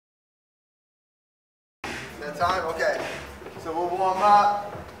That time? Okay. So we'll warm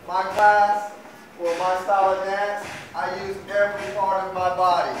up. My class, for my style of dance, I use every part of my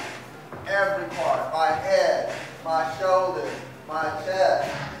body. Every part. My head, my shoulders, my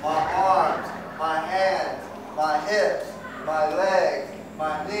chest, my arms, my hands, my hips, my legs,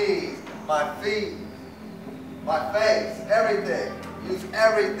 my knees, my feet, my face, everything. Use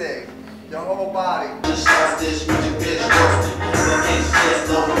everything. Your whole body. Just start this music bitch working. Look and shit,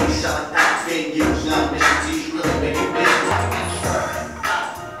 low, we selling out venues. Now Mr. D's really making big.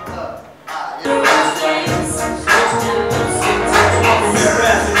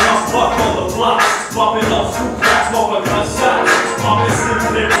 Bumping up two cracks, smoking gunshots. I'm missing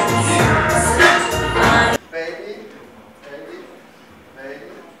baby, baby, baby,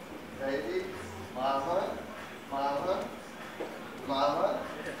 baby, mama, mama, mama,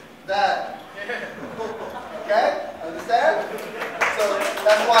 dad. Okay? Understand? So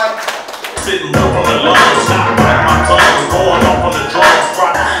that's why. sitting up on the lungs, not back my tongue, going up on the drums.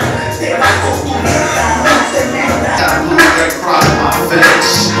 Got blue red across my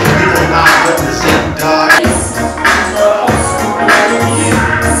face. You will not represent God.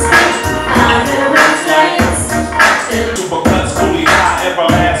 Super guns, fully high,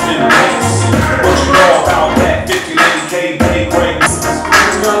 everlasting race. What you know about that 50 pay grade?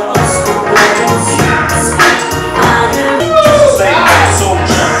 Stay back, so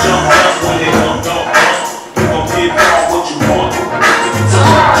jump when they come dump. You gon' give y'all what you want. So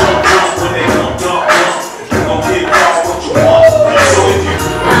jump when they come dump. You gon' give y'all what you want. So if you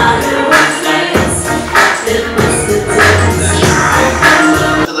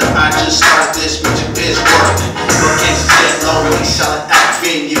feel like I just started this music biz working. Look and shit, low, we selling out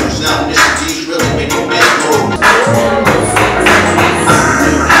venues. Now Mr. D's really making big moves. I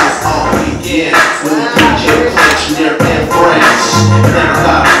knew how it all began with a DJ Collectionnaire and friends. Never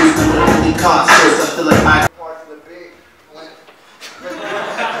thought I'd be doing any concerts. I feel like I Parts of the beat.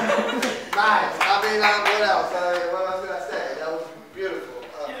 Nice. I mean, what else? What else did I say? That was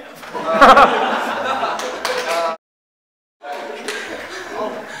beautiful.